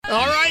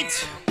All right.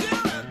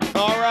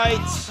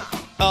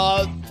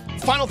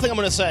 Final thing I'm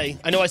going to say.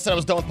 I know I said I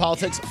was done with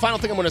politics. Final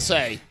thing I'm going to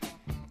say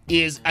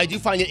is I do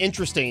find it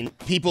interesting,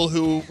 people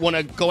who want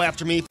to go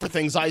after me for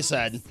things I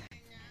said.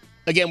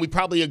 Again, we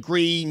probably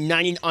agree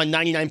on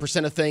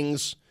 99% of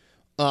things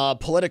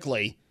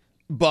politically,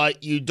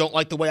 but you don't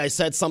like the way I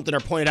said something or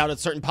pointed out a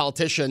certain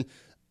politician.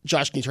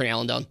 Josh, can you turn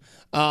Alan down?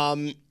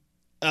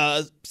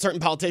 Certain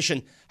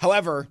politician.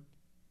 However,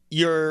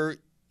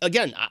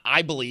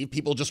 I believe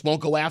people just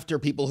won't go after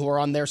people who are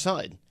on their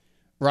side,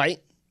 right?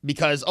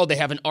 Because, they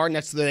have an R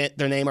next to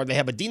their name or they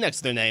have a D next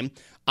to their name.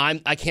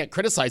 I can't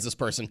criticize this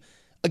person.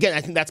 Again,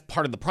 I think that's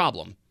part of the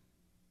problem.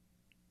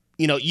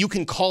 You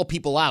can call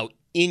people out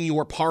in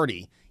your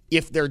party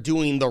if they're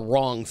doing the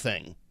wrong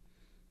thing.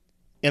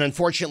 And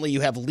unfortunately,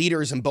 you have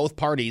leaders in both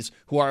parties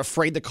who are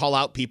afraid to call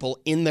out people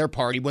in their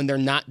party when they're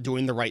not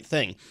doing the right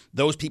thing.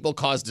 Those people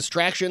cause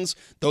distractions.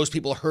 Those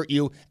people hurt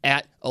you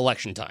at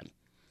election time.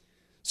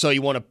 So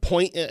you want to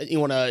point, you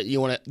want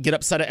to get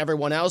upset at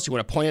everyone else. You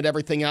want to point at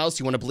everything else.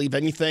 You want to believe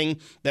anything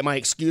that might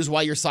excuse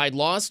why your side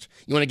lost.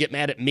 You want to get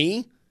mad at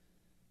me.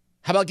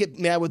 How about get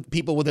mad with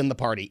people within the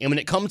party? And when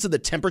it comes to the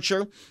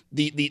temperature,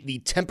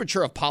 the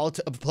temperature of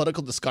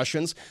political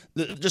discussions,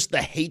 just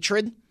the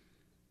hatred,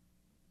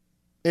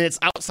 and it's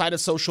outside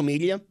of social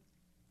media,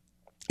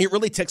 it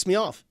really ticks me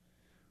off.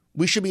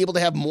 We should be able to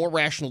have more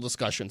rational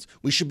discussions.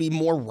 We should be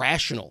more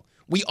rational.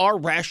 We are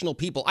rational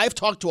people. I've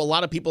talked to a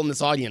lot of people in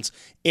this audience,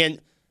 and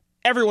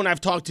everyone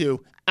I've talked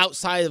to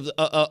outside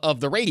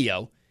of the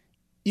radio,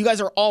 you guys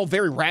are all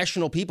very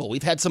rational people.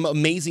 We've had some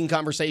amazing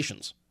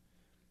conversations.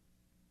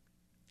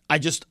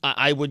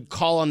 I would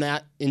call on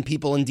that in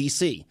people in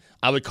D.C.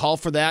 I would call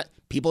for that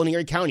people in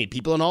Erie County,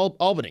 people in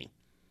Albany.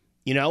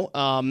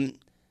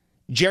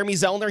 Jeremy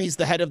Zellner, he's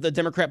the head of the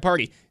Democrat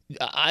Party.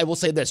 I will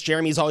say this,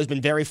 Jeremy's always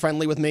been very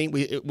friendly with me.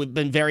 We've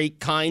been very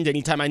kind.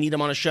 Anytime I need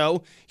him on a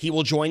show, he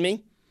will join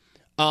me.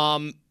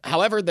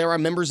 However, there are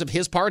members of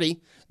his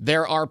party.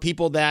 There are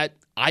people that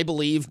I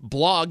believe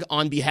blog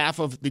on behalf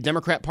of the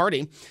Democrat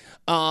Party.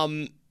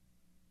 Again,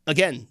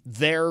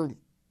 they're,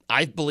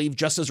 I believe,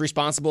 just as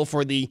responsible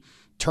for the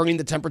turning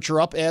the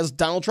temperature up as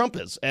Donald Trump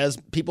is, as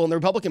people in the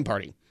Republican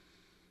Party.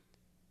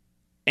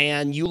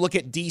 And you look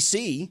at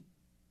D.C.,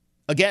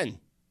 again,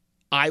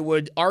 I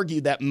would argue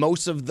that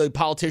most of the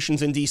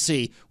politicians in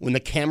D.C., when the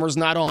camera's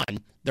not on,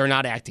 they're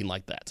not acting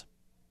like that.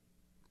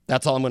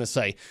 That's all I'm going to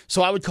say.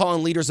 So I would call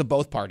on leaders of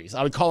both parties.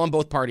 I would call on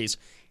both parties.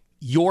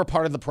 You're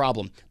part of the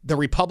problem. The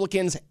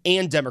Republicans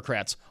and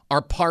Democrats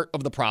are part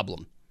of the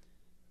problem.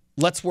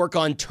 Let's work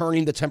on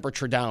turning the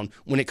temperature down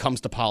when it comes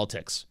to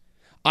politics.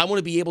 I want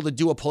to be able to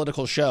do a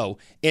political show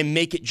and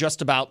make it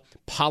just about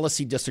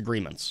policy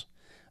disagreements.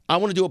 I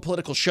want to do a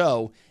political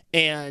show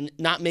and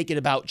not make it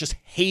about just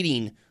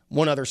hating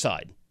one other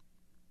side.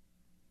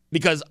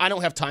 Because I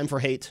don't have time for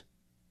hate.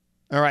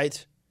 All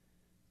right?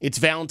 It's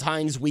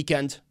Valentine's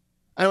weekend.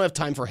 I don't have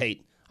time for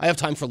hate. I have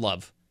time for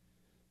love.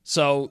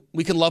 So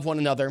we can love one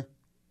another.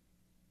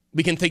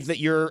 We can think that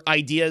your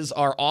ideas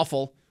are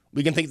awful.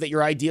 We can think that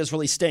your ideas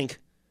really stink.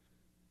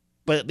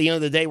 But at the end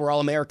of the day, we're all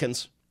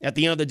Americans. At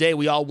the end of the day,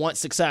 we all want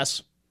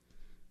success.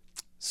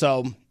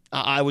 So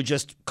I would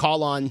just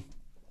call on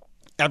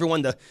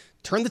everyone to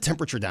turn the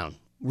temperature down.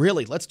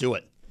 Really, let's do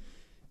it.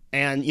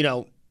 And,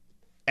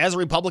 as a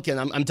Republican,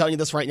 I'm telling you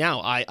this right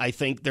now, I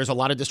think there's a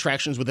lot of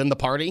distractions within the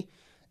party,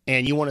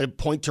 and you want to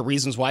point to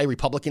reasons why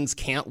Republicans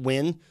can't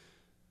win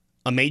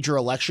a major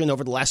election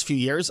over the last few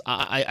years.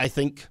 I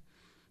think,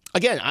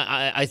 again,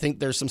 I think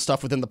there's some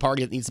stuff within the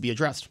party that needs to be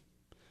addressed.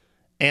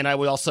 And I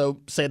would also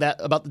say that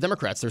about the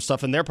Democrats. There's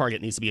stuff in their party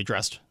that needs to be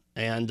addressed.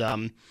 And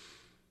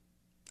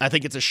I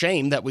think it's a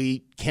shame that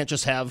we can't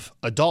just have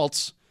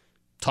adults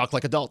talk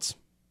like adults.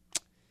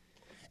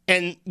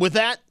 And with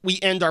that, we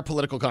end our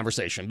political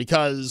conversation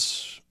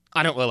because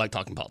I don't really like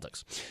talking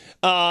politics.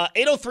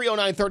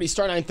 803-0930,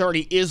 star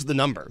 930 is the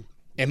number.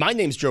 And my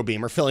name's Joe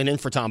Beamer, filling in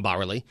for Tom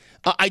Bowerly.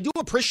 I do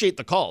appreciate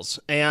the calls.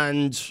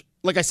 And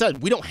like I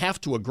said, we don't have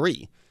to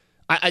agree.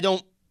 I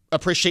don't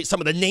appreciate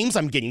some of the names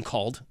I'm getting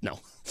called. No.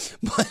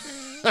 But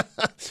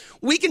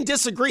we can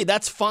disagree.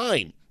 That's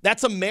fine.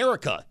 That's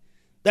America.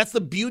 That's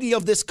the beauty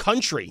of this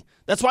country.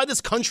 That's why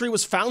this country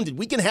was founded.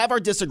 We can have our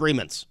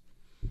disagreements.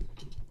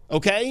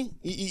 Okay?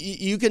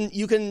 You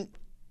can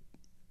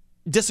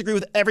disagree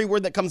with every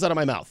word that comes out of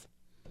my mouth.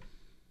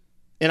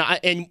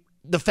 And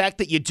the fact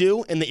that you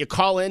do and that you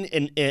call in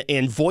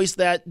and voice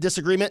that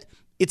disagreement,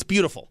 it's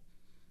beautiful.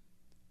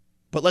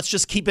 But let's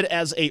just keep it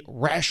as a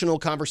rational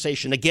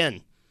conversation.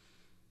 Again,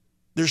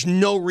 there's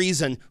no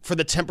reason for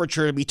the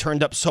temperature to be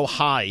turned up so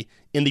high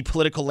in the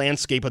political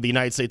landscape of the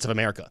United States of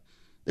America.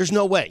 There's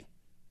no way.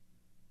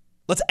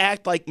 Let's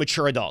act like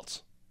mature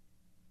adults.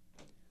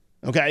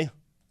 Okay?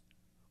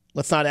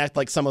 Let's not act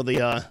like some of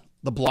the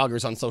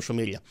bloggers on social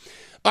media.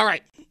 All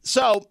right.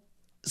 So,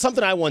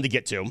 something I wanted to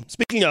get to.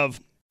 Speaking of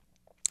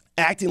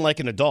acting like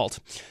an adult,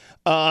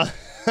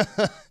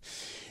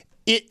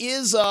 it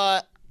is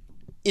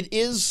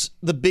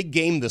the big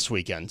game this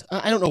weekend.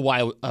 I don't know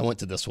why I went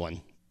to this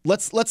one.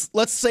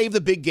 Let's save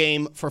the big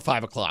game for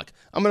 5 o'clock.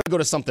 I'm going to go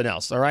to something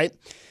else. All right.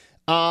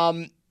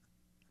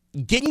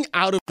 Getting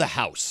out of the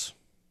house.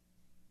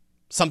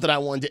 Something I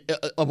wanted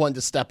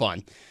to step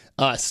on.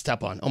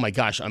 Oh my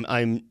gosh,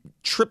 I'm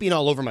tripping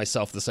all over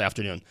myself this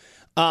afternoon.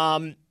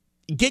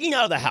 Getting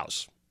out of the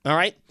house. All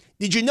right.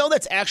 Did you know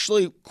that's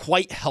actually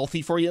quite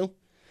healthy for you,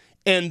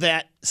 and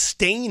that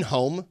staying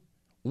home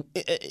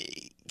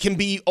can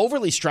be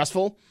overly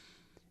stressful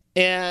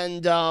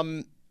and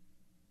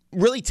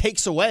really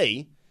takes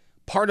away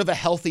part of a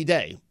healthy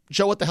day?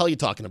 Joe, what the hell are you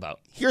talking about?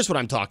 Here's what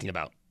I'm talking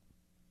about.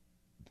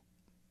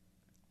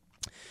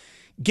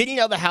 Getting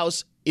out of the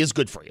house is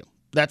good for you.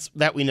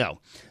 That we know.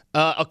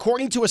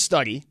 According to a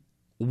study,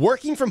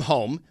 working from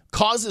home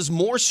causes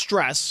more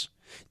stress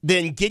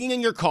than getting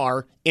in your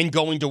car and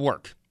going to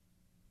work.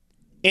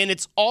 And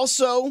it's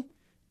also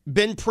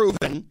been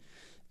proven,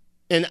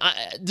 and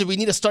do we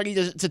need a study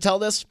to tell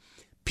this?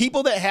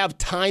 People that have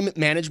time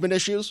management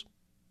issues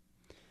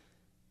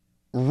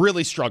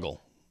really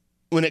struggle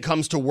when it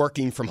comes to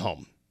working from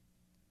home.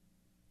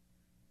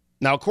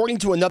 Now, according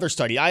to another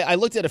study, I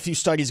looked at a few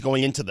studies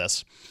going into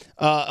this.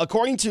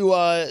 According to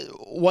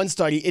one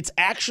study, it's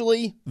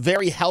actually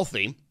very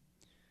healthy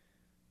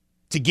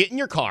to get in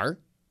your car,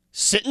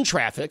 sit in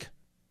traffic,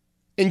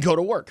 and go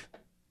to work.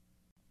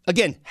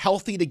 Again,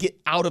 healthy to get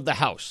out of the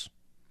house.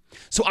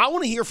 So I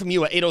want to hear from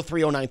you at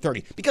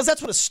 803-0930, because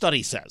that's what a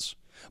study says.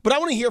 But I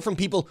want to hear from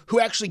people who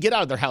actually get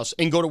out of their house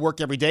and go to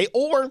work every day,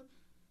 or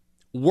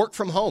work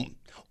from home,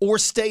 or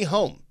stay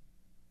home.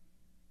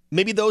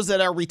 Maybe those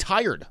that are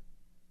retired.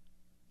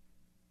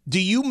 Do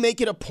you make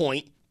it a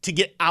point to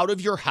get out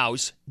of your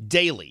house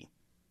daily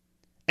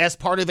as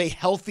part of a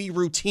healthy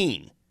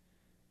routine?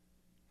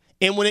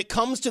 And when it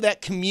comes to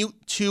that commute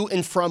to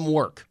and from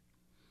work,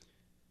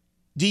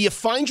 do you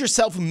find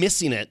yourself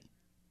missing it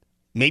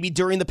maybe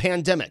during the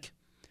pandemic?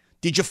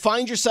 Did you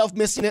find yourself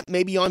missing it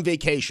maybe on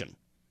vacation?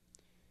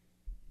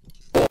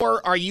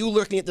 Or are you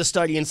looking at the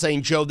study and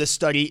saying, Joe, this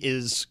study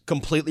is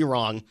completely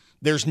wrong.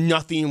 There's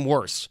nothing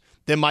worse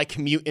than my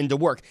commute into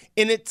work.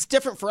 And it's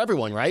different for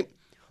everyone, right?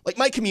 Like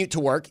my commute to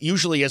work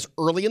usually is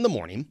early in the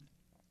morning.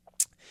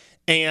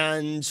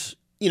 And,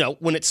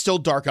 when it's still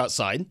dark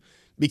outside,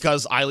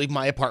 because I leave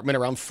my apartment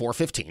around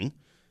 4:15.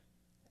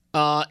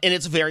 And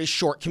it's a very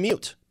short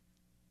commute.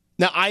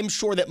 Now, I'm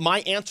sure that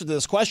my answer to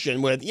this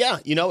question with,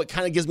 it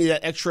kind of gives me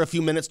that extra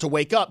few minutes to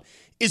wake up,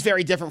 is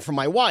very different from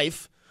my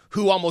wife,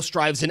 who almost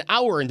drives an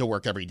hour into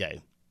work every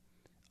day.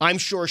 I'm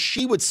sure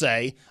she would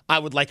say, I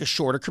would like a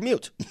shorter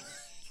commute,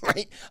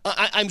 right?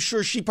 I'm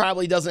sure she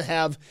probably doesn't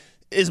have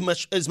as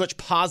much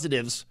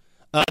positives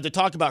to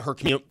talk about her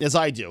commute as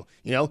I do.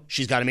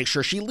 She's got to make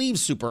sure she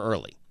leaves super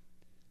early.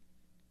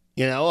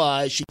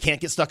 She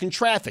can't get stuck in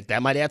traffic.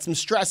 That might add some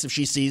stress if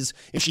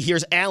she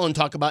hears Alan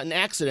talk about an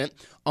accident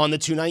on the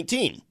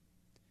 219.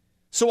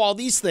 So all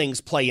these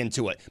things play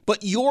into it.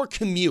 But your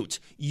commute,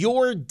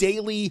 your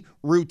daily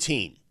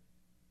routine.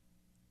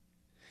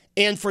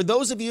 And for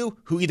those of you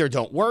who either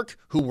don't work,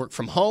 who work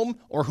from home,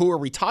 or who are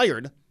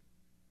retired,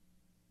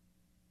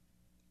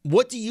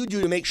 what do you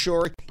do to make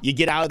sure you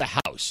get out of the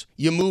house,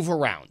 you move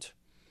around?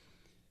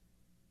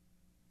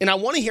 And I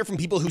want to hear from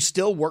people who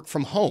still work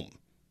from home,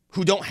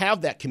 who don't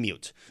have that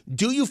commute.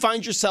 Do you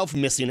find yourself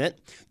missing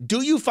it?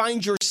 Do you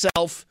find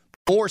yourself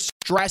more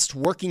stressed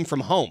working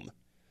from home?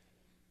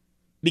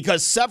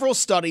 Because several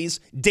studies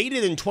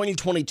dated in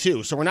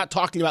 2022, so we're not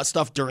talking about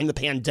stuff during the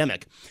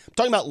pandemic. I'm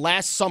talking about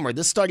last summer.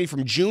 This study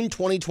from June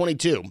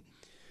 2022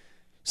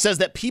 says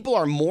that people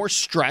are more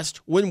stressed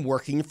when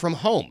working from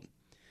home.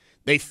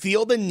 They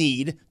feel the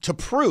need to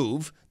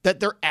prove that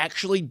they're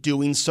actually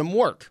doing some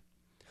work.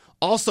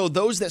 Also,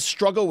 those that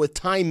struggle with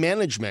time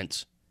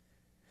management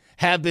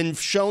have been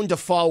shown to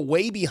fall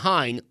way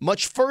behind,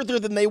 much further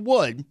than they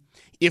would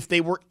if they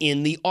were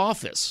in the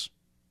office.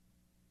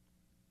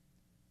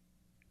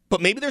 But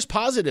maybe there's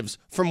positives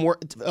from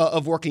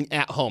of working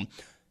at home.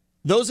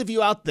 Those of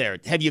you out there,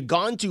 have you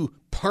gone to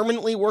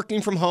permanently working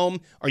from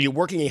home? Are you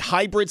working a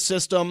hybrid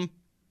system?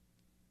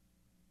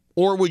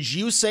 Or would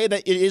you say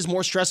that it is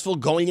more stressful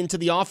going into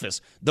the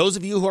office? Those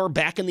of you who are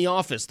back in the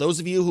office, those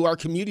of you who are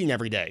commuting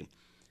every day,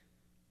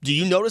 do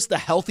you notice the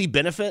healthy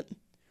benefit?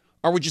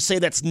 Or would you say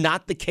that's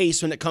not the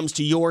case when it comes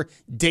to your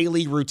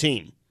daily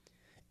routine?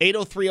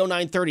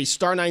 803-0930,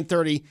 star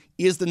 930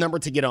 is the number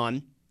to get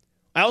on.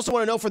 I also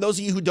want to know, for those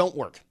of you who don't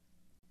work,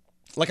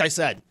 like I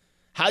said,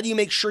 how do you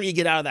make sure you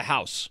get out of the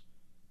house?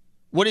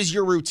 What is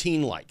your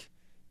routine like?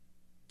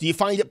 Do you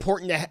find it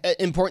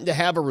important to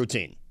have a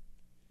routine?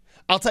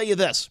 I'll tell you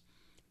this.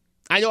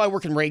 I know I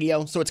work in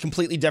radio, so it's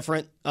completely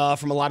different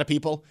from a lot of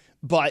people,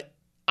 but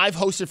I've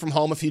hosted from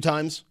home a few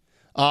times.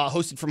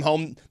 Hosted from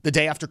home the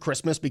day after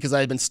Christmas because I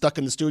had been stuck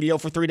in the studio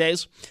for 3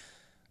 days.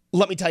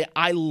 Let me tell you,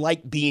 I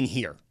like being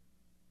here.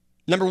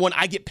 Number one,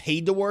 I get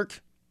paid to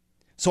work,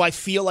 so I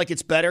feel like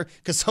it's better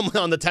because someone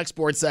on the text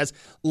board says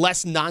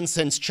less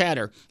nonsense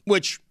chatter,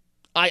 which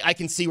I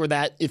can see where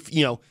that,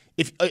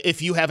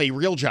 if you have a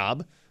real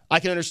job, I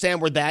can understand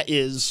where that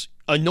is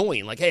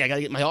annoying. Like, hey, I got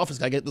to get my office,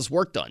 got to get this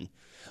work done.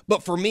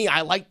 But for me,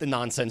 I like the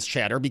nonsense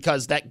chatter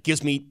because that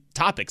gives me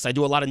topics. I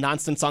do a lot of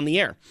nonsense on the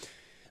air.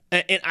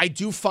 And I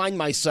do find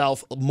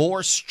myself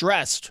more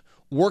stressed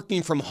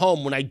working from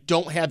home when I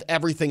don't have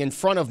everything in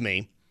front of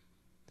me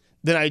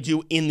than I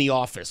do in the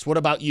office. What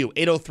about you?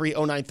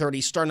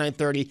 803-0930, star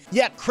 930.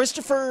 Yeah,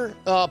 Christopher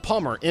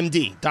Palmer,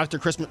 MD, Dr.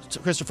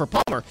 Christopher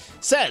Palmer,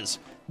 says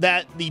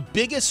that the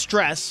biggest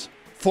stress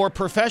for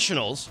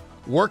professionals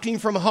working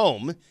from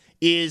home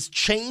is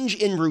change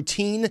in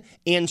routine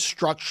and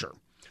structure.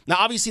 Now,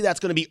 obviously, that's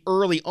going to be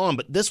early on,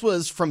 but this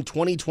was from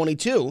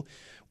 2022.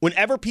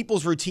 Whenever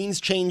people's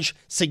routines change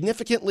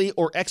significantly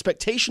or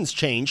expectations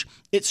change,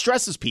 it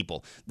stresses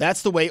people.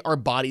 That's the way our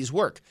bodies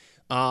work.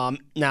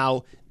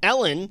 Now,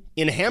 Ellen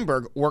in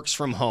Hamburg works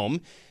from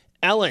home.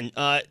 Ellen,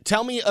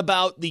 tell me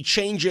about the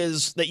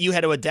changes that you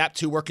had to adapt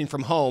to working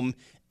from home,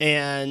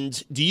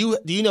 and do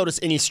you notice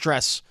any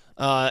stress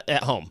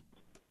at home?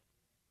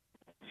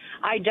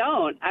 I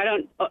don't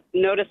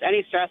notice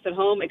any stress at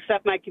home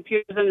except my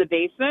computer's in the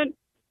basement.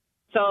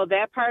 So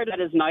that part that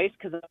is nice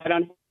because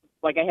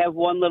I have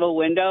one little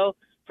window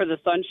for the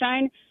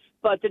sunshine.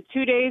 But the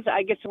 2 days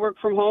I get to work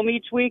from home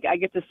each week, I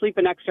get to sleep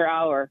an extra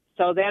hour.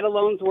 So that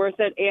alone's worth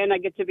it, and I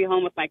get to be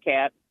home with my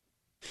cat.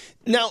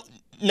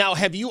 Now,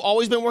 have you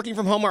always been working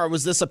from home, or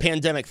was this a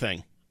pandemic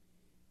thing?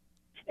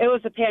 It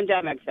was a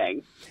pandemic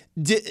thing.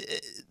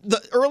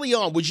 Early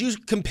on, would you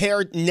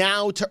compare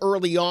now to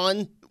early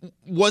on?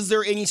 Was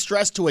there any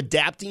stress to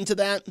adapting to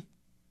that?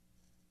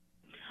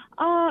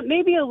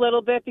 Maybe a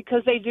little bit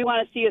because they do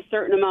want to see a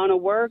certain amount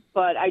of work,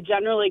 but I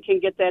generally can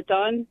get that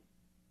done.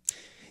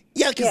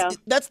 Yeah, because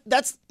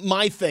that's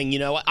my thing. You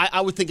know,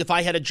 I would think if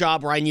I had a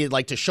job where I needed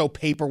to show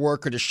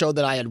paperwork or to show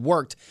that I had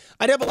worked,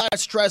 I'd have a lot of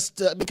stress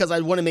because I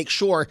want to make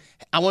sure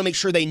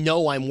they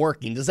know I'm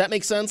working. Does that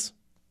make sense?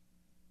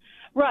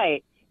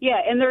 Right. Yeah,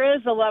 and there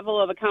is a level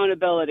of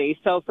accountability.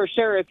 So for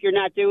sure, if you're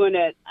not doing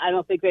it, I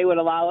don't think they would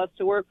allow us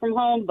to work from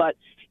home. But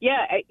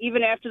yeah,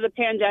 even after the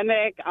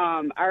pandemic,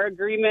 our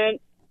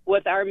agreement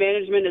with our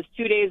management is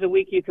 2 days a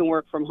week you can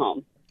work from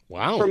home.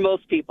 Wow. For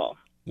most people.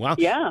 Wow.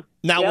 Yeah.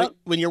 Now,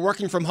 when you're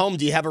working from home,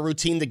 do you have a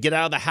routine to get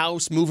out of the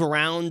house, move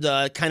around,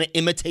 kind of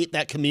imitate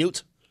that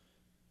commute?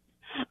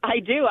 I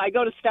do. I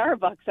go to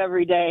Starbucks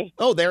every day.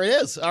 Oh, there it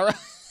is. All right.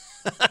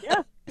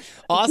 Yeah.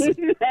 Awesome.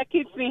 That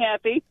keeps me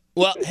happy.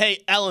 Well,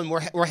 hey, Ellen,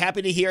 we're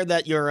happy to hear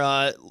that you're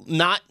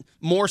not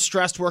more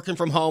stressed working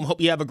from home. Hope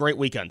you have a great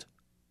weekend.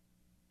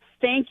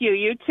 Thank you.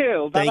 You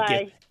too. Bye-bye.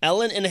 Thank you.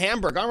 Ellen in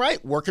Hamburg. All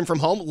right. Working from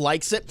home.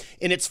 Likes it.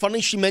 And it's funny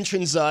she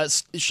mentions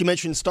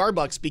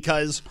Starbucks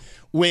because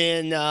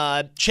when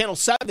Channel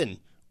 7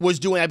 was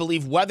doing, I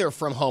believe, weather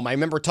from home, I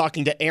remember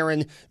talking to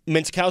Aaron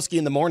Minskowski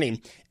in the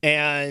morning,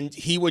 and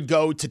he would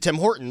go to Tim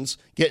Hortons,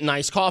 get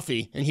nice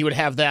coffee, and he would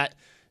have that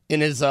in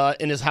his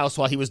house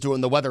while he was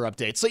doing the weather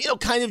update. So,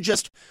 kind of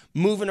just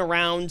moving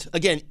around,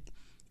 again,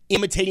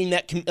 imitating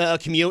that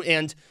commute.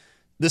 And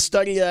the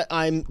study that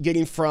I'm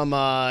getting from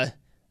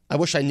I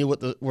wish I knew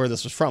where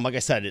this was from. Like I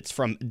said, it's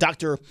from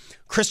Dr.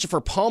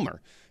 Christopher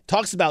Palmer.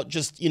 Talks about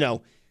just,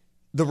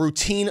 the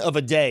routine of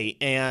a day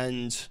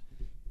and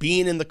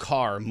being in the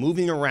car,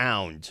 moving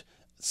around,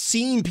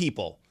 seeing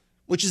people,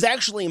 which is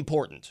actually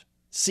important.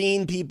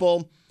 Seeing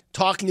people,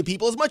 talking to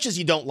people, as much as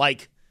you don't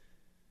like,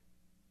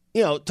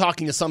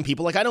 talking to some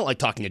people. Like, I don't like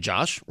talking to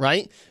Josh,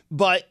 right?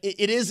 But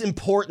it is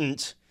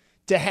important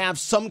to have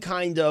some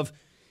kind of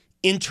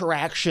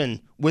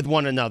interaction with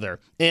one another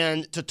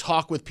and to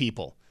talk with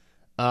people.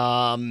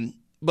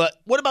 But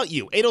what about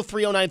you?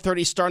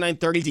 803-0930, star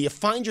 930. Do you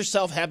find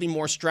yourself having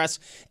more stress?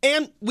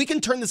 And we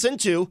can turn this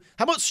into,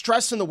 how about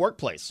stress in the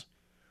workplace?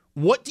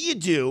 What do you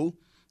do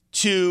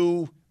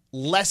to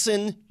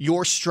lessen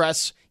your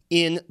stress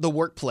in the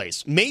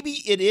workplace? Maybe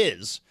it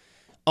is,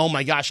 oh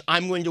my gosh,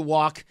 I'm going to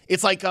walk.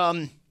 It's like,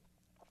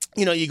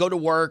 you go to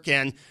work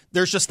and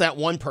there's just that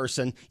one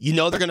person, they're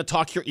going to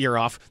talk your ear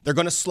off. They're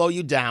going to slow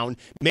you down.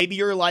 Maybe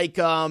you're like,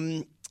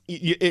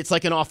 it's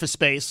like an office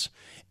space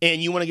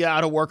and you want to get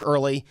out of work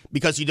early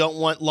because you don't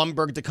want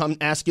Lumberg to come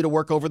ask you to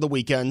work over the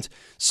weekend.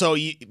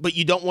 But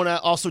you don't want to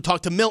also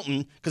talk to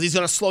Milton because he's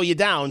going to slow you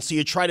down. So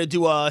you try to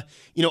do a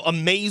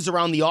maze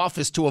around the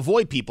office to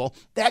avoid people.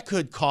 That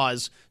could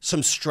cause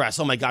some stress.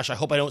 Oh my gosh, I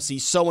hope I don't see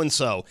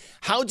so-and-so.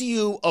 How do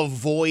you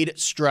avoid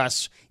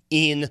stress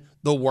in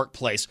the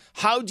workplace?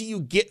 How do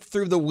you get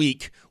through the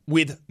week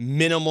with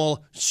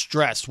minimal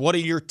stress? What are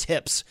your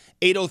tips?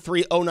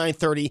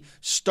 803-0930,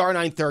 star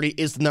 930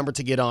 is the number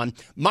to get on.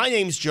 My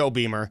name's Joe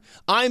Beamer.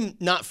 I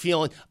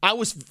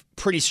was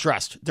pretty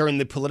stressed during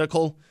the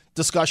political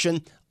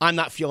discussion. I'm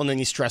not feeling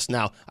any stress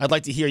now. I'd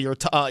like to hear your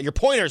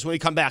pointers when we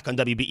come back on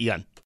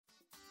WBEN.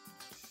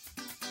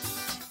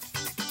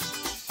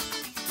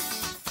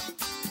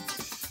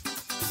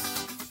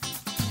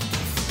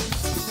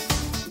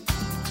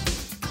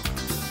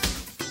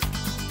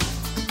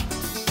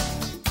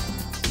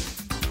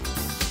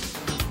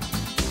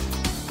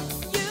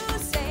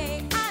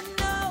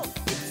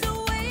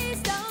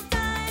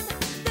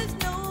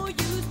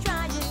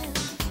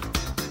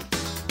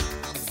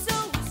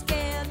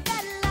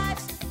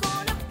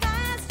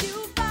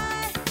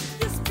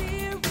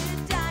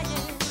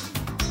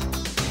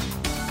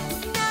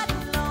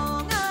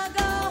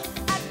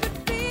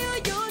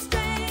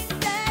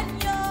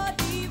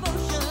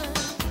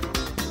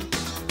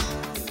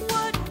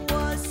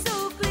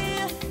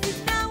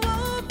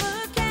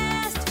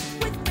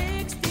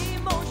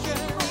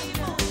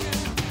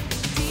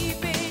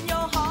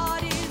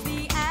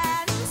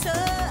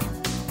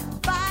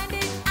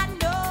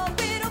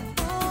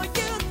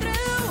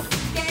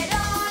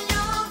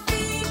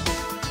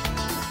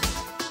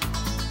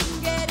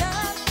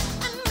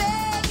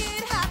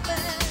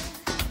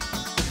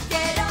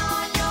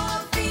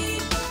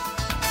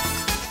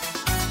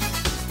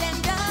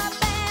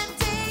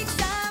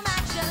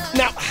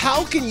 Now,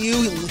 how can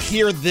you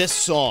hear this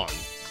song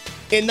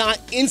and not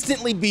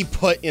instantly be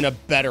put in a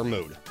better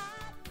mood?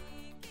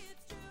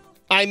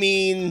 I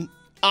mean,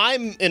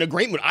 I'm in a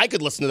great mood. I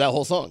could listen to that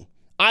whole song.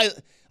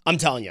 I'm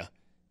telling you,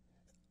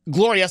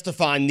 Gloria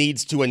Estefan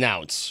needs to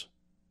announce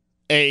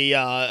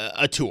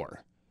a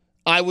tour.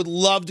 I would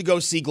love to go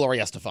see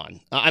Gloria Estefan.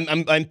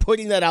 I'm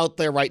putting that out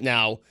there right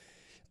now.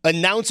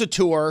 Announce a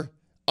tour.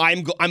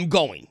 I'm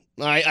going.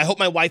 I hope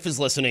my wife is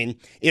listening.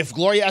 If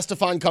Gloria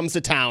Estefan comes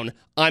to town,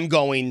 I'm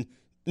going.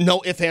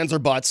 No ifs, ands, or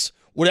buts.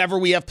 Whatever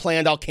we have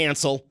planned, I'll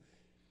cancel.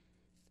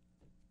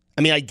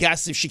 I mean, I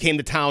guess if she came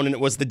to town and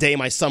it was the day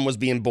my son was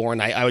being born,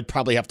 I would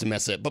probably have to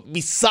miss it. But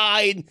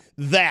beside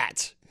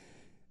that,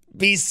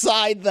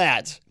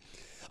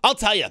 I'll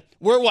tell you,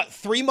 we're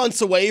 3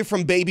 months away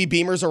from baby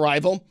Beamer's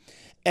arrival.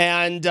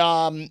 And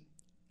I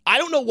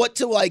don't know what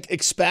to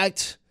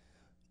expect.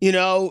 You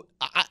know,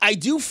 I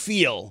do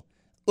feel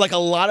like a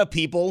lot of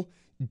people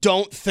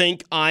don't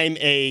think I'm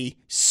a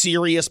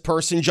serious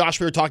person. Josh,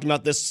 we were talking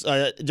about this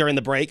during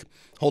the break.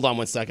 Hold on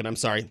one second. I'm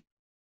sorry.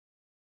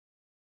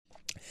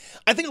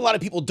 I think a lot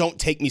of people don't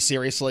take me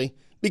seriously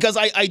because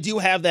I do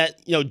have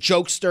that,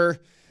 jokester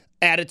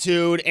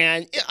attitude,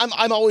 and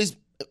I'm always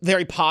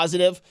very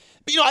positive.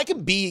 But, I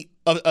can be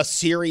a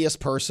serious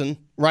person,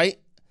 right?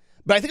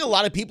 But I think a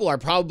lot of people are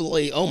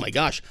probably, oh my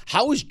gosh,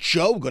 how is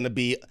Joe going to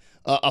be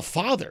a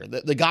father?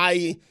 The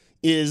guy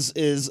is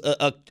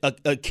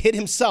a kid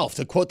himself,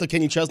 to quote the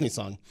Kenny Chesney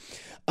song.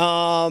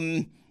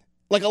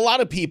 Like a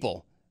lot of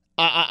people,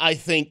 I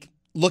think,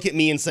 look at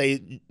me and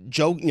say,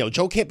 Joe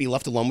can't be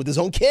left alone with his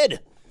own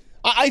kid.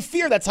 I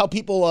fear that's how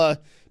people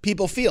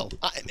feel.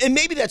 And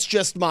maybe that's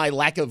just my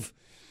lack of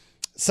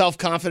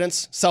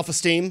self-confidence,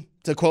 self-esteem,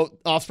 to quote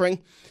Offspring.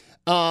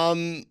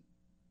 But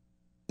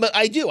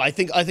I do. I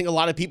think a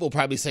lot of people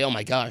probably say, oh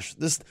my gosh,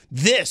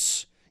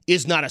 this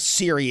is not a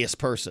serious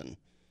person.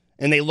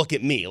 And they look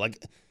at me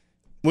like,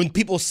 when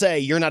people say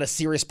you're not a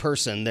serious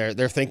person,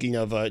 they're thinking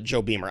of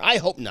Joe Beamer. I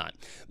hope not.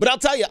 But I'll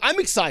tell you, I'm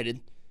excited.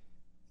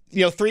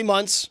 3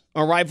 months,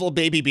 arrival of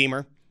baby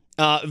Beamer.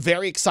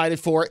 Very excited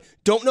for it.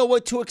 Don't know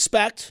what to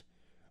expect,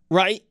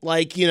 right?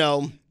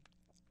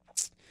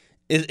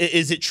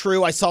 Is it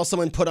true? I saw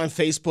someone put on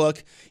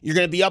Facebook, you're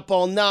going to be up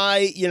all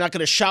night. You're not going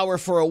to shower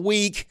for a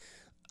week.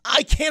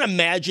 I can't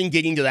imagine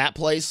getting to that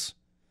place.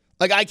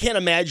 I can't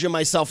imagine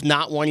myself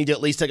not wanting to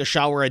at least take a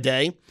shower a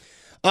day.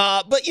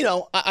 But,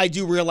 I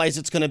do realize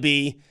it's going to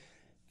be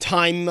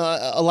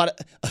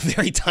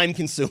very time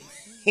consuming.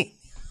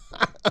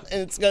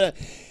 And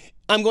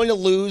I'm going to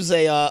lose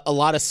a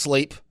lot of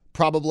sleep,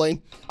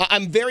 probably.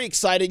 I'm very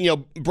excited.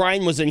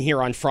 Brian was in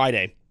here on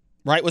Friday,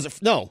 right?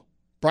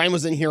 Brian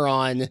was in here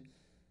on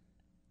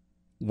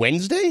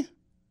Wednesday?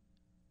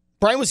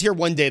 Brian was here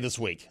one day this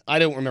week. I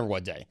don't remember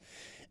what day.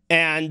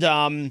 And,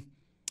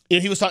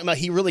 he was talking about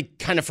he really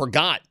kind of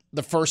forgot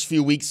the first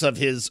few weeks of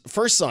his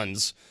first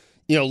son's,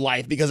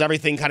 life because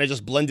everything kind of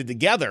just blended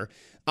together.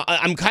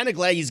 I'm kind of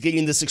glad he's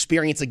getting this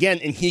experience again,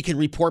 and he can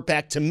report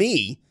back to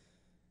me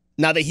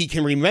now that he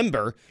can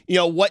remember,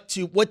 what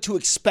to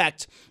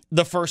expect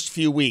the first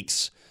few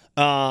weeks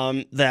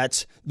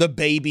that the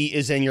baby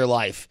is in your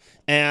life.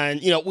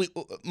 And,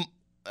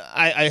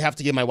 I have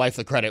to give my wife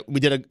the credit.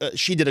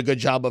 She did a good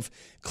job of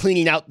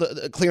clearing out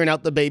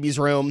the baby's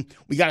room.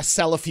 We got to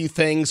sell a few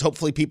things.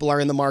 Hopefully people are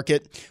in the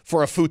market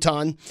for a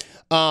futon.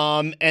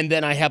 And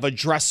then I have a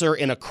dresser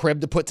and a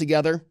crib to put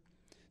together.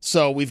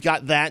 So we've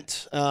got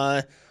that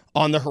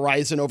on the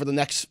horizon over the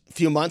next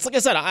few months. Like I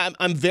said,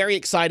 I'm very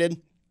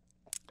excited.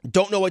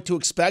 Don't know what to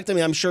expect. I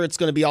mean, I'm sure it's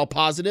going to be all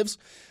positives,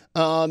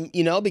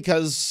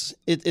 because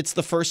it's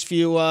the first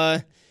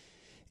few.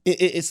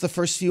 It's the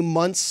first few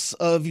months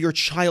of your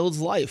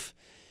child's life.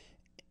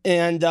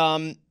 And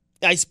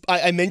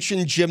I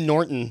mentioned Jim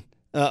Norton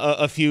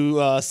a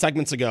few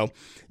segments ago.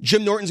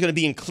 Jim Norton's going to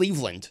be in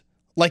Cleveland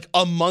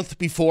a month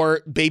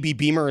before baby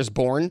Beamer is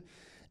born.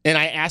 And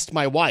I asked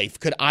my wife,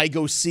 could I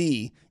go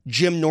see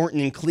Jim Norton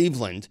in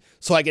Cleveland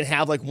so I can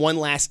have one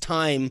last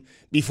time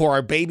before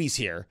our baby's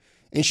here?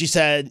 And she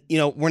said,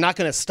 we're not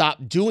going to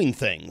stop doing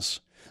things.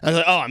 I was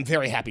like, oh, I'm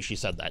very happy she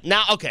said that.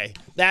 Now, okay,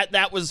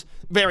 that was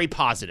very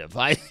positive.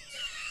 I'm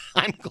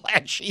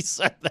glad she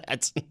said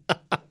that.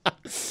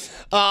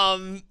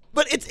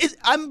 But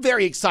I'm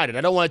very excited.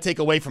 I don't want to take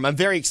away from. I'm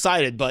very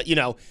excited, but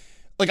the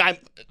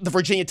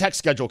Virginia Tech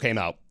schedule came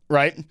out,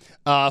 right?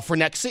 For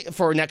next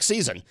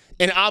season,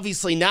 and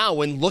obviously now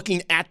when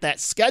looking at that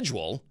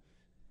schedule,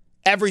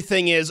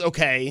 everything is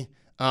okay.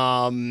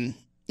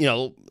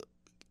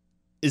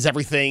 Is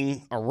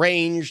everything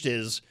arranged?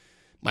 Is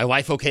my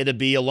wife okay to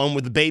be alone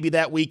with the baby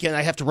that weekend?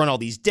 I have to run all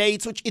these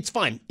dates, which it's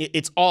fine.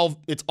 It's all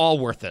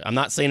worth it. I'm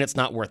not saying it's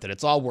not worth it.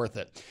 It's all worth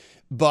it.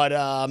 But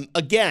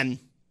again,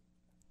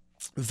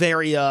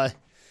 very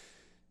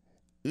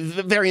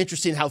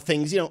interesting how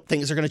things are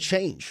going to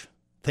change.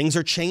 Things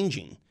are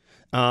changing.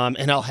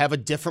 And I'll have a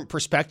different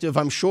perspective,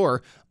 I'm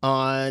sure,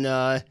 on,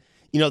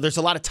 there's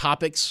a lot of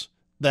topics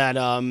that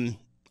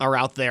are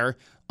out there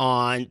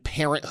on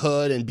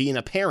parenthood and being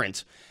a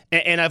parent.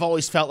 And I've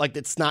always felt like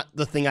it's not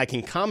the thing I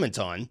can comment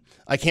on.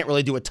 I can't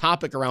really do a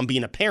topic around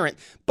being a parent.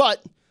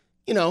 But,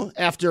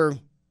 after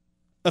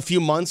a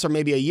few months or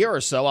maybe a year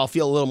or so, I'll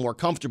feel a little more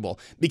comfortable.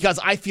 Because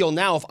I feel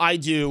now if I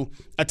do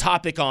a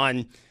topic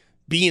on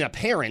being a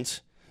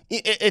parent,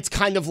 it's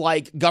kind of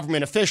like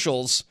government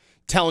officials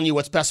telling you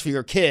what's best for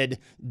your kid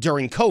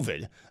during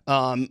COVID.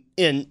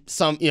 In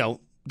some,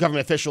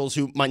 government officials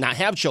who might not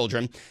have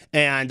children.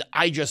 And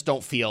I just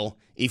don't feel,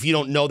 if you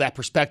don't know that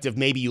perspective,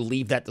 maybe you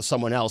leave that to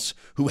someone else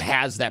who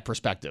has that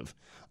perspective.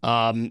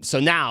 So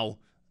now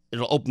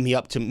it'll open me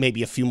up to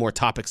maybe a few more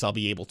topics I'll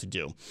be able to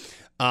do.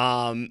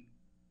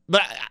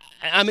 But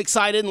I'm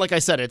excited. And like I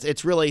said,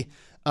 it's really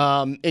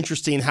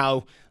interesting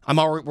how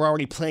we're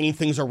already planning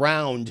things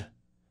around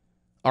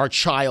our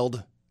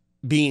child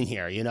being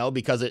here,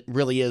 because it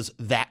really is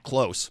that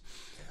close.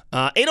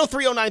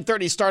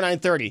 803-0930, star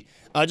 930.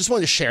 Just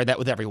wanted to share that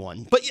with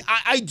everyone. But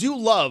I do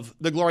love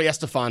the Gloria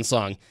Estefan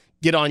song,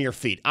 Get On Your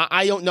Feet.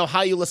 I don't know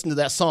how you listen to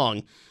that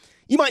song.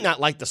 You might not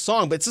like the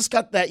song, but it's just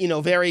got that,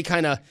 very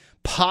kind of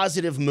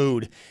positive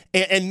mood.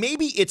 And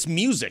maybe it's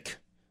music,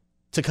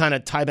 to kind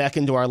of tie back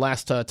into our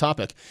last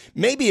topic.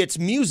 Maybe it's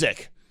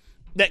music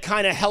that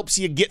kind of helps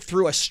you get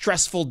through a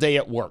stressful day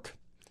at work.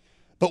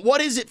 But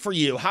what is it for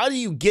you? How do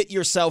you get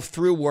yourself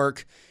through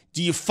work?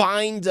 Do you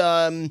find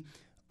a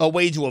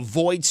way to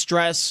avoid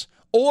stress?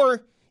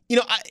 Or,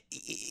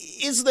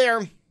 is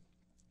there,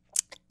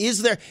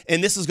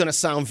 and this is going to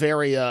sound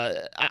very,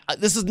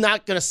 this is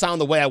not going to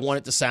sound the way I want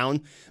it to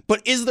sound,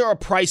 but is there a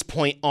price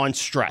point on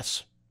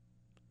stress?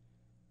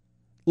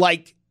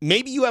 Like,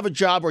 maybe you have a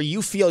job where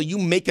you feel you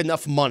make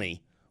enough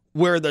money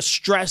where the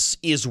stress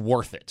is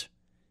worth it.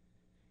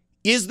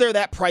 Is there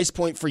that price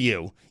point for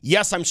you?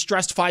 Yes, I'm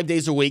stressed 5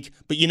 days a week,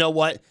 but you know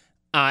what?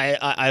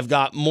 I've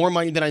got more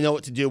money than I know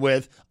what to do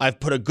with.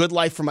 I've put a good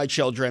life for my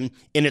children,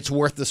 and it's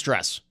worth the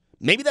stress.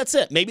 Maybe that's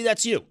it. Maybe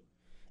that's you.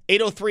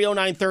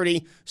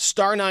 803-0930,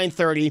 star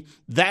 930.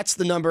 That's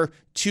the number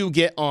to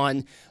get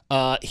on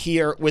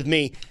here with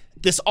me.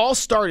 This all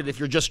started, if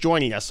you're just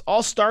joining us,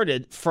 all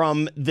started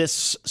from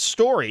this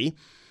story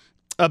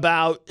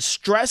about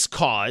stress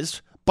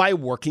caused by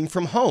working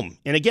from home.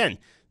 And again,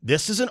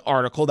 this is an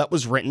article that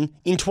was written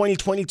in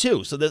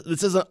 2022. So this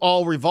doesn't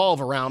all revolve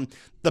around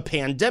the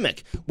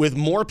pandemic. With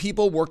more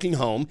people working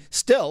home,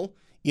 still,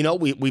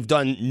 we've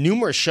done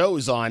numerous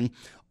shows on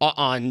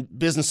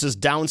businesses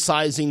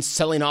downsizing,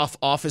 selling off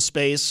office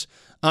space.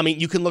 I mean,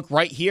 you can look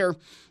right here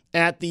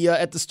at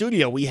the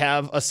studio. We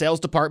have a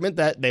sales department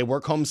that they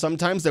work home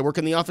sometimes, they work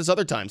in the office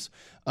other times.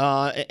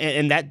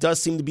 And that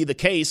does seem to be the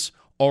case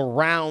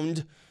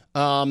around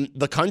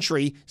the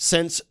country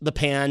since the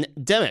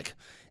pandemic.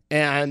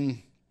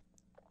 And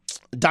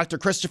Dr.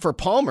 Christopher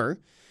Palmer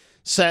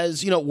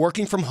says,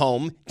 working from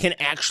home can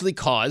actually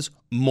cause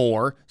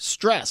more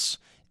stress.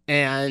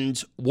 And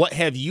what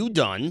have you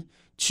done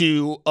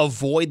to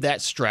avoid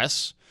that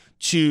stress,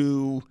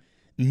 to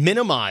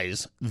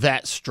minimize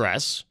that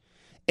stress?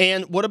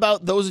 And what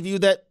about those of you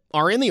that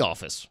are in the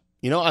office?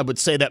 I would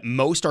say that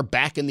most are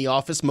back in the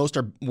office. Most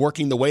are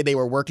working the way they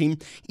were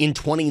working in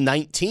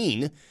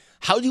 2019.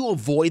 How do you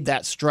avoid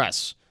that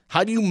stress?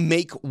 How do you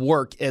make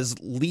work as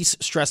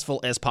least stressful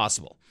as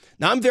possible?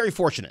 Now, I'm very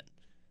fortunate.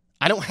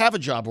 I don't have a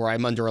job where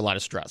I'm under a lot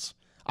of stress.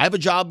 I have a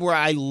job where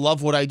I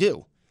love what I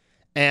do.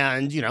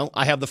 And,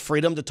 I have the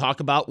freedom to talk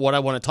about what I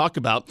want to talk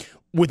about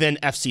within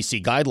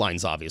FCC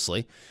guidelines,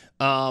 obviously.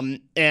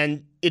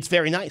 And it's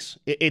very nice.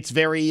 It's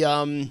very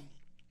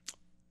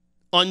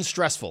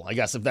unstressful, I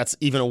guess, if that's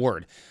even a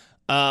word.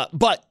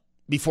 But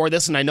before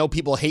this, and I know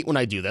people hate when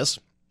I do this,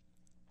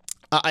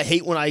 I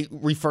hate when I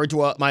refer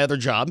to my other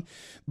job,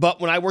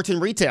 but when I worked in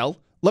retail,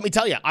 let me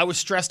tell you, I was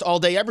stressed all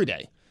day, every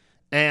day.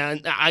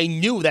 And I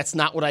knew that's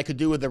not what I could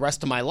do with the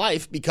rest of my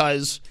life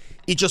because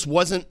it just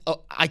wasn't,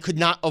 I could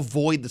not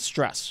avoid the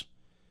stress.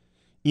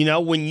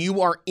 When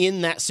you are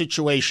in that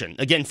situation,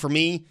 again, for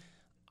me,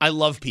 I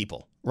love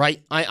people,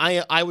 right?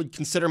 I would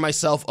consider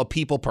myself a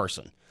people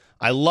person.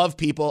 I love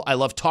people. I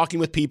love talking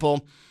with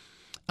people.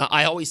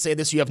 I always say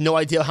this, you have no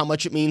idea how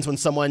much it means when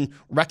someone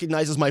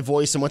recognizes my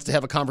voice and wants to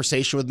have a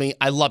conversation with me.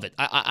 I love it.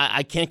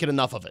 I can't get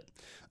enough of it,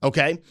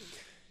 okay?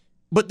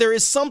 But there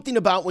is something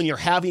about when you're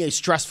having a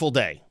stressful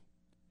day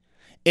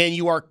and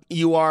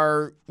you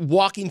are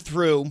walking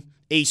through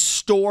a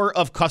store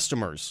of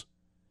customers.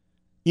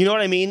 You know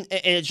what I mean?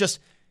 And it just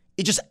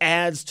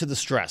adds to the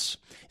stress,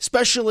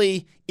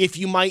 especially if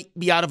you might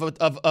be out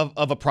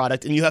of a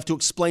product and you have to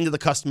explain to the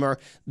customer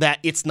that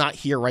it's not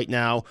here right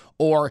now,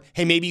 or,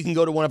 hey, maybe you can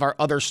go to one of our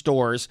other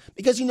stores,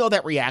 because you know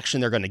that reaction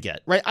they're going to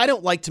get, right? I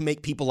don't like to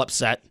make people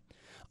upset.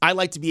 I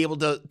like to be able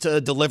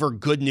to deliver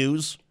good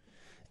news.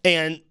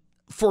 And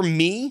for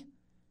me,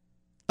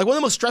 like one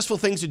of the most stressful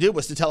things to do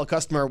was to tell a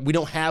customer, we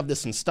don't have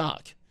this in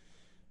stock,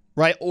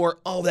 right? Or,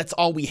 oh, that's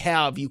all we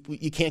have. You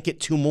can't get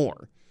two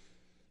more.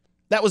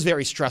 That was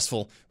very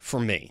stressful for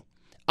me.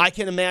 I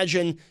can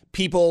imagine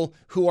people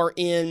who are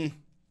in,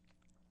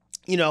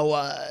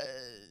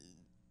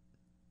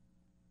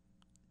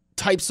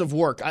 types of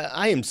work.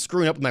 I am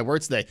screwing up with my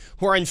words today.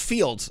 Who are in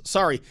fields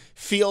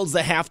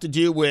that have to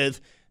do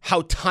with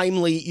how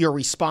timely your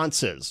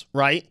response is,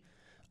 right?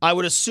 I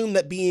would assume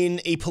that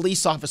being a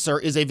police officer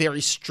is a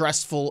very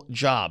stressful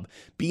job.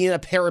 Being a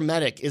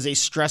paramedic is a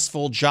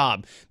stressful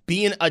job.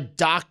 Being a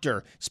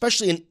doctor,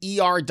 especially an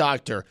ER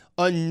doctor,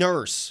 a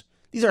nurse,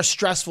 these are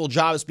stressful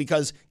jobs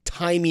because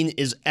timing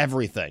is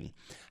everything.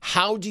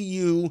 How do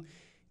you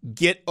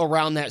get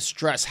around that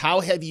stress?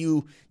 How have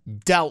you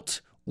dealt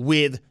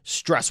with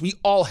stress? We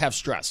all have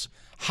stress.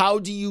 How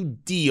do you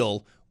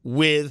deal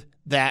with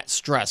that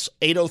stress?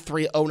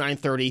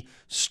 803-0930,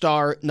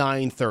 star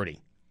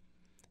 930.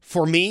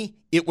 For me,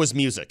 it was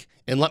music.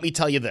 And let me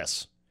tell you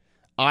this.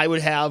 I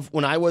would have,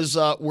 when I was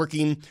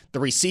working the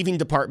receiving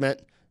department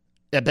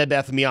at Bed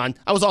Bath & Beyond,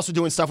 I was also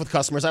doing stuff with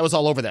customers. I was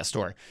all over that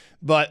store.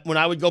 But when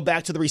I would go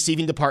back to the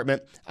receiving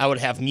department, I would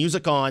have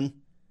music on,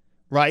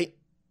 right?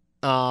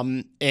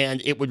 And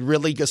it would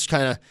really just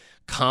kind of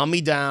calm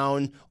me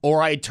down.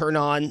 Or I'd turn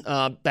on,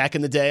 back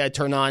in the day, I'd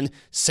turn on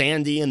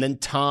Sandy and then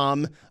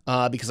Tom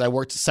because I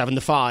worked 7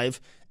 to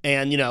 5.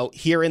 And,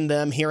 hearing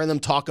them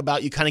talk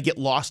about, you kind of get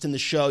lost in the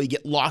show, you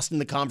get lost in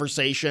the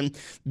conversation.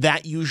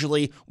 That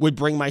usually would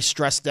bring my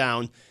stress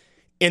down.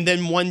 And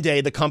then one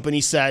day the company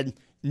said,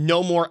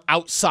 no more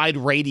outside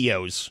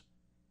radios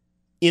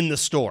in the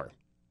store.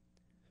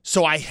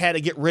 So I had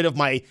to get rid of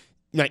my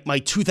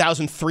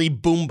 2003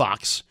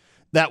 boombox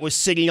that was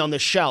sitting on the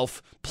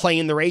shelf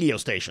playing the radio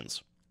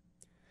stations.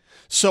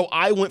 So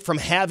I went from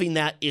having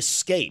that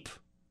escape,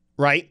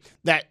 right?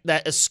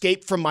 That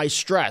escape from my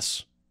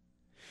stress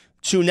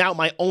to now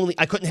I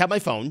couldn't have my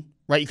phone,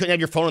 right? You couldn't have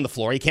your phone on the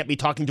floor. You can't be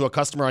talking to a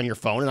customer on your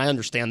phone, and I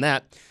understand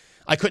that.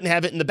 I couldn't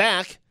have it in the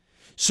back.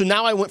 So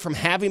now I went from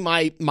having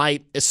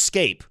my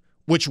escape,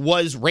 which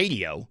was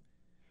radio,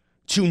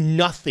 to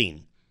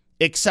nothing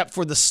except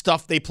for the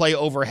stuff they play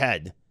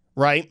overhead,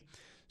 right?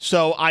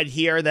 So I'd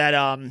hear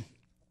that,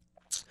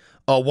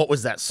 what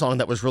was that song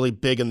that was really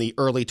big in the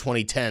early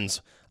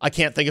 2010s? I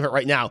can't think of it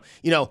right now.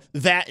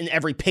 That and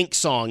every Pink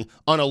song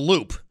on a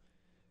loop.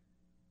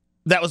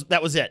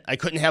 That was it. I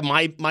couldn't have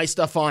my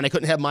stuff on. I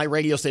couldn't have my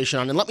radio station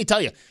on. And let me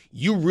tell you,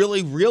 you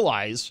really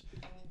realize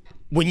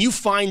when you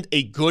find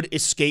a good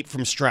escape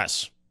from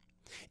stress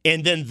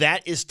and then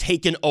that is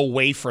taken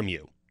away from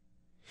you,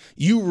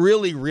 you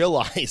really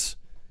realize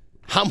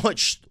how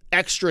much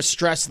extra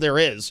stress there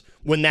is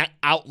when that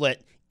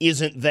outlet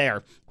isn't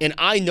there. And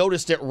I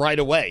noticed it right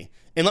away.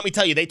 And let me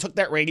tell you, they took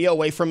that radio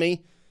away from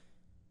me.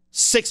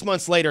 6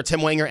 months later,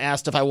 Tim Wanger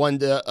asked if I wanted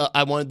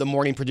the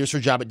morning producer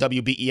job at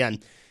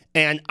WBEN.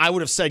 And I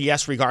would have said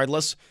yes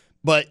regardless,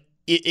 but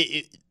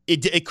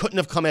it couldn't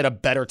have come at a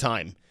better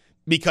time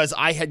because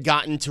I had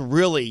gotten to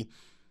really,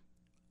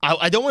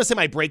 I don't want to say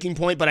my breaking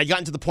point, but I'd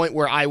gotten to the point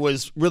where I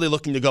was really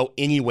looking to go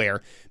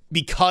anywhere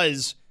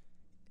because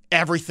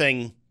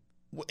everything,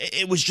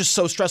 it was just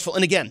so stressful.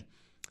 And again,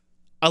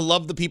 I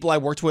love the people I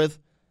worked with.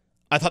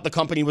 I thought the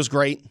company was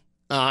great.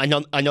 I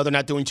know they're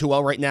not doing too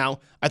well right now.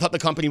 I thought the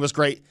company was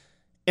great.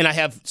 And I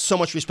have so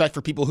much respect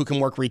for people who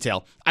can work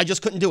retail. I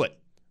just couldn't do it.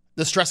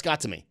 The stress got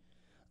to me.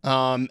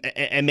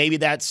 And maybe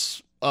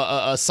that's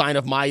a sign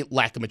of my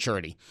lack of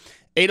maturity.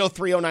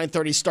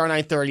 803-0930, star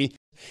 930.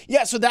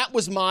 Yeah, so that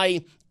was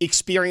my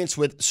experience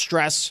with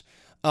stress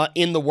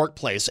in the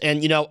workplace.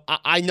 And,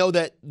 I know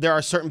that there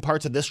are certain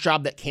parts of this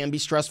job that can be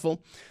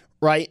stressful,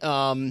 right?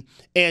 And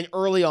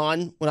early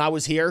on when I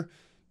was here,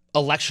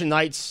 election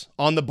nights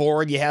on the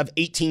board, you have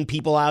 18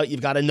 people out.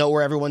 You've got to know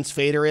where everyone's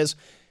fader is.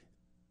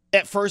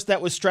 At first,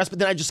 that was stress, but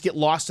then I just get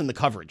lost in the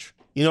coverage.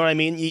 You know what I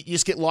mean? You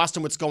just get lost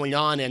in what's going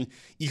on, and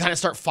you kind of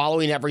start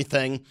following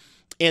everything,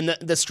 and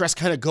the stress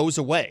kind of goes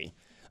away.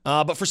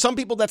 But for some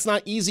people, that's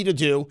not easy to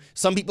do.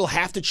 Some people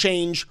have to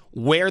change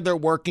where they're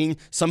working.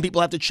 Some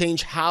people have to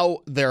change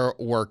how they're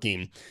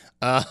working.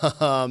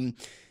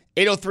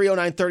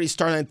 803-0930,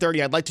 star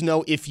 930. I'd like to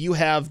know if you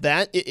have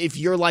that. If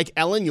you're like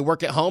Ellen, you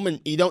work at home and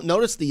you don't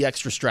notice the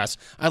extra stress.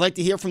 I'd like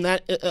to hear from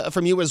that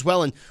from you as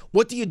well. And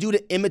what do you do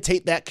to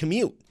imitate that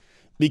commute?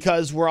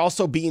 Because we're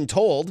also being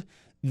told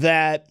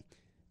that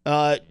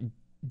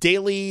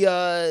daily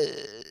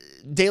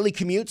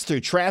commutes through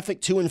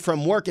traffic to and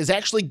from work is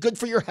actually good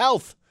for your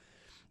health.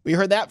 We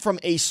heard that from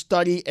a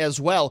study as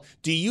well.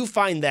 Do you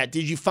find that?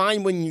 Did you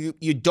find when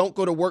you don't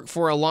go to work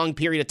for a long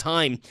period of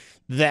time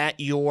that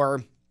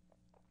you're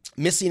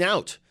missing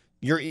out?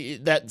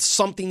 That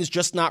something's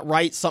just not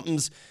right,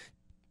 something's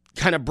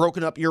kind of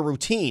broken up your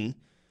routine?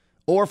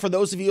 Or for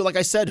those of you, like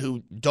I said,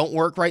 who don't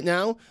work right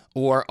now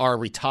or are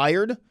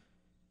retired,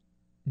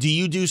 do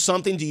you do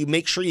something? Do you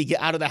make sure you get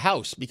out of the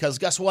house? Because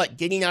guess what?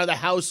 Getting out of the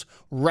house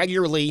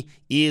regularly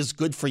is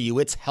good for you.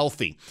 It's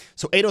healthy.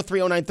 So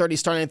 803-0930,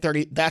 star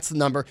 930, that's the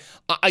number.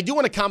 I do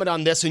want to comment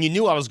on this, and you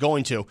knew I was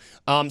going to.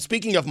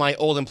 Speaking of my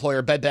old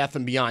employer, Bed Bath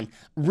 & Beyond,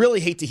 really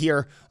hate to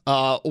hear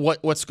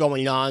what's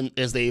going on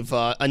as they've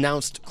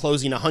announced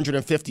closing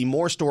 150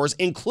 more stores,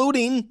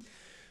 including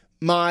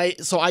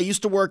so I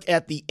used to work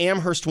at the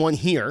Amherst one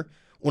here.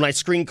 When I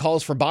screened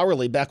calls for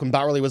Bowerly, back when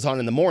Bowerly was on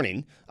in the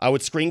morning, I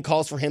would screen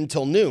calls for him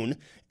till noon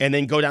and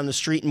then go down the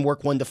street and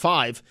work 1 to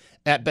 5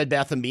 at Bed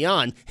Bath &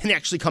 Beyond and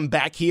actually come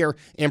back here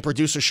and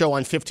produce a show on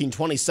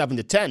 1520, 7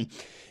 to 10.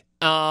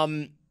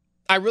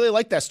 I really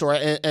liked that store,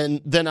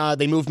 and then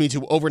they moved me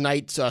to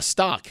overnight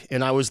stock,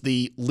 and I was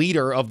the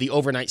leader of the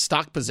overnight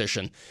stock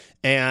position.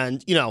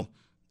 And,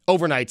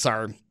 overnights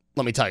are,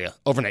 let me tell you,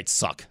 overnights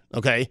suck,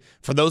 okay?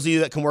 For those of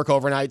you that can work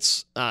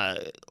overnights,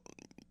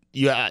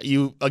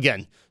 you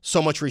again,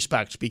 so much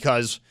respect,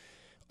 because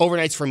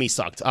overnights for me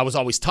sucked. I was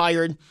always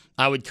tired.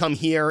 I would come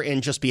here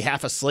and just be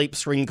half asleep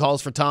screening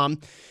calls for Tom.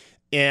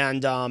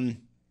 And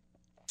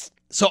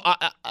so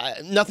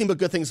nothing but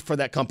good things for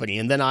that company.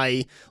 And then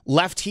I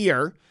left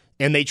here,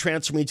 and they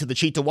transferred me to the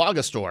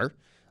Cheektowaga store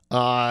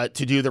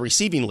to do the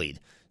receiving lead.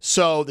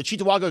 So the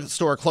Cheektowaga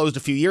store closed a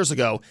few years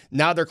ago.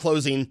 Now they're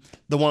closing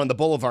the one on the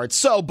Boulevard.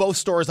 So both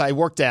stores I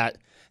worked at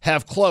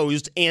have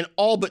closed, and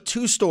all but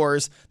 2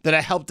 stores that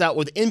I helped out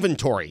with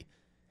inventory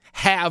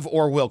have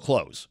or will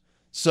close.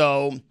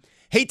 So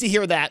hate to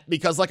hear that,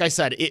 because like I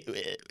said,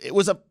 it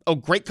was a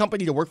great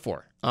company to work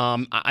for.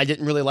 I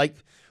didn't really like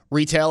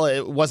retail.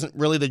 It wasn't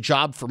really the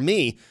job for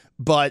me,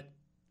 but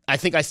I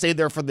think I stayed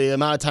there for the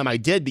amount of time I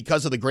did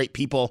because of the great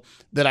people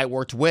that I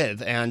worked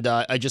with. And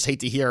I just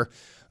hate to hear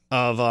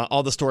of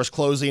all the stores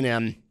closing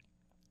and,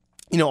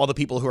 all the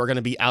people who are going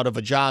to be out of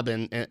a job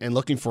and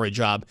looking for a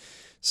job.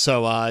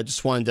 So I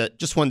just wanted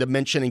to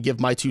mention and give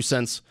my 2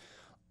 cents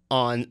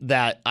on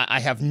that.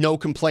 I have no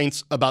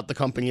complaints about the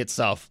company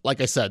itself.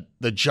 Like I said,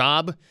 the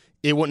job,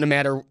 it wouldn't have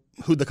mattered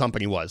who the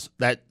company was.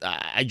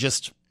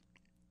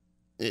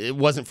 It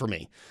wasn't for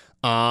me.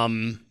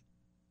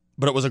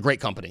 But it was a great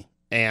company,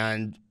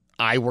 and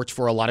I worked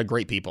for a lot of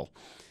great people.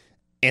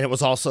 And it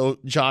was also,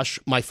 Josh,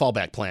 my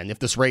fallback plan. If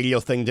this radio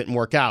thing didn't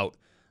work out,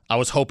 I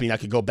was hoping I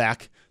could go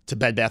back to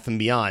Bed Bath &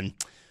 Beyond.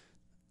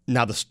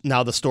 Now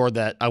the store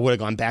that I would have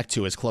gone back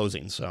to is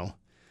closing. So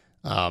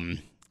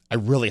I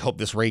really hope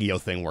this radio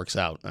thing works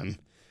out. I'm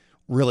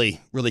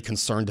really, really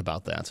concerned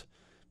about that,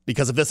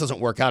 because if this doesn't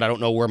work out, I don't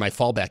know where my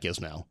fallback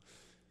is now.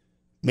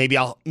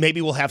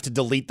 Maybe we'll have to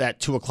delete that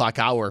 2:00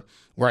 hour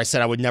where I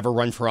said I would never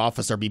run for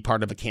office or be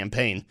part of a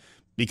campaign,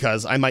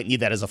 because I might need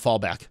that as a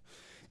fallback.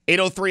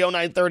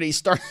 803-0930,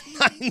 start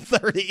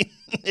 930.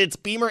 It's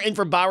Beamer in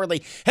for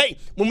Bowerly. Hey,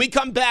 when we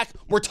come back,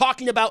 we're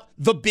talking about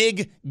the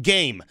big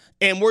game,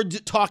 and we're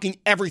talking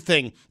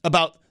everything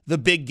about the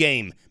big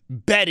game.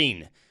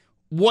 Betting,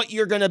 what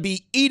you're going to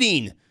be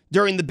eating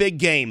during the big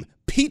game,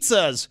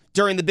 pizzas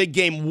during the big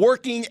game,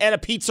 working at a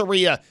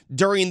pizzeria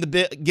during the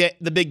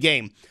big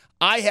game.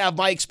 I have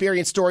my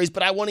experience stories,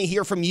 but I want to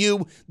hear from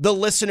you, the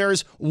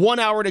listeners. 1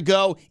 hour to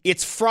go.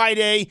 It's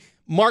Friday.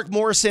 Mark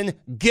Morrison,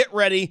 get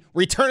ready.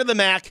 Return of the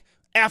Mac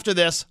after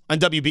this on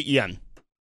WBEN.